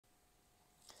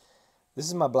This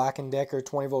is my BLACK+DECKER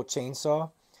 20-volt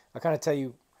chainsaw. I'll kind of tell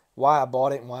you why I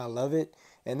bought it and why I love it,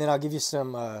 and then I'll give you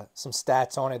some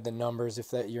stats on it, the numbers, if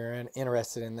that you're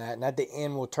interested in that. And at the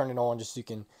end, we'll turn it on just so you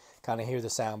can kind of hear the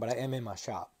sound. But I am in my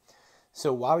shop.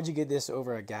 So why would you get this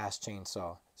over a gas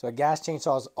chainsaw? So a gas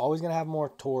chainsaw is always going to have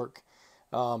more torque,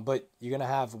 but you're going to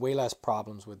have way less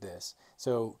problems with this.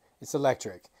 So it's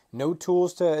electric. No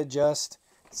tools to adjust.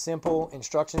 Simple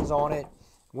instructions on it.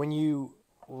 When you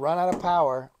run out of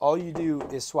power, all you do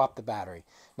is swap the battery.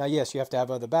 Now, yes, you have to have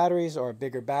other batteries or a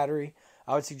bigger battery.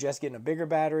 I would suggest getting a bigger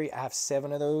battery. I have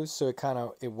 7 of those, so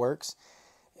it works.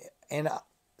 And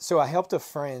so I helped a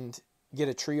friend get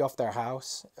a tree off their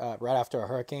house right after a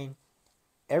hurricane.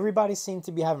 Everybody seemed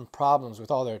to be having problems with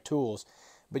all their tools,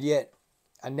 but yet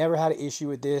I never had an issue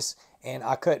with this, and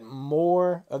I cut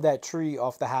more of that tree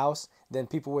off the house than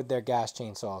people with their gas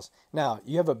chainsaws. Now,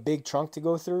 you have a big trunk to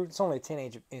go through. It's only a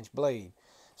 10-inch blade,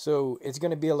 so it's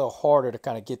going to be a little harder to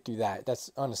kind of get through that.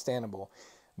 That's understandable,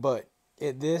 but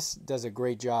this does a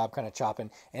great job kind of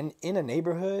chopping. And in a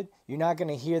neighborhood, you're not going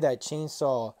to hear that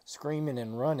chainsaw screaming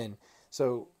and running,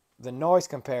 so the noise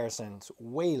comparison's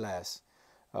way less.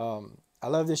 I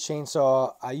love this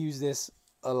chainsaw. I use this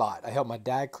a lot. I helped my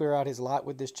dad clear out his lot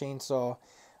with this chainsaw.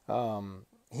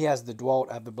 He has the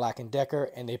DeWalt, I have the BLACK+DECKER,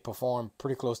 and they perform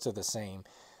pretty close to the same.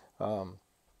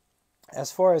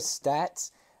 As far as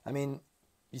stats, I mean,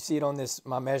 you see it on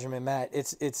my measurement mat.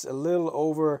 It's a little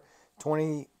over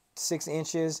 26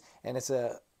 inches, and it's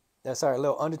a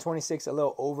little under 26, a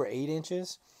little over 8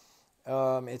 inches.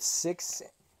 It's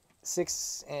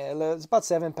it's about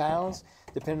 7 pounds,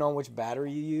 depending on which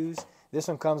battery you use. This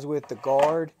one comes with the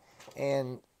guard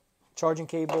and charging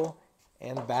cable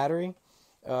and the battery.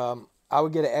 I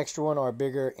would get an extra one or a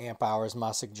bigger amp hour is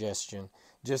my suggestion,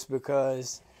 just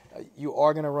because you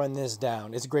are going to run this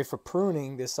down. It's great for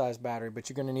pruning this size battery, but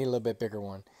you're going to need a little bit bigger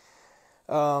one.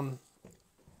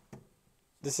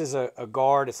 This is a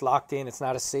guard. It's locked in. It's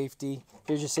not a safety.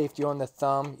 Here's your safety on the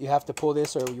thumb. You have to pull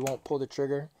this or you won't pull the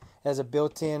trigger. It has a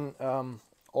built-in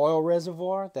oil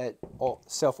reservoir that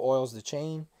self-oils the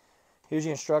chain. Here's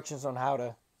your instructions on how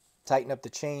to tighten up the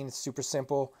chain. It's super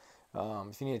simple.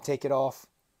 If you need to take it off,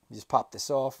 you just pop this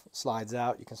off. It slides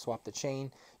out. You can swap the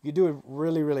chain. You do it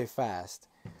really, really fast.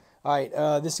 All right,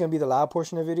 this is going to be the loud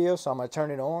portion of the video, so I'm going to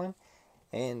turn it on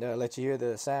and let you hear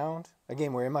the sound.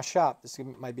 Again, we're in my shop. This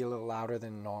might be a little louder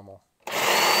than normal.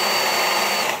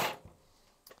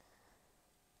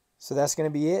 So that's going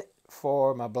to be it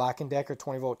for my BLACK+DECKER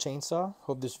 20-volt chainsaw.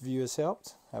 Hope this review has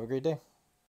helped. Have a great day.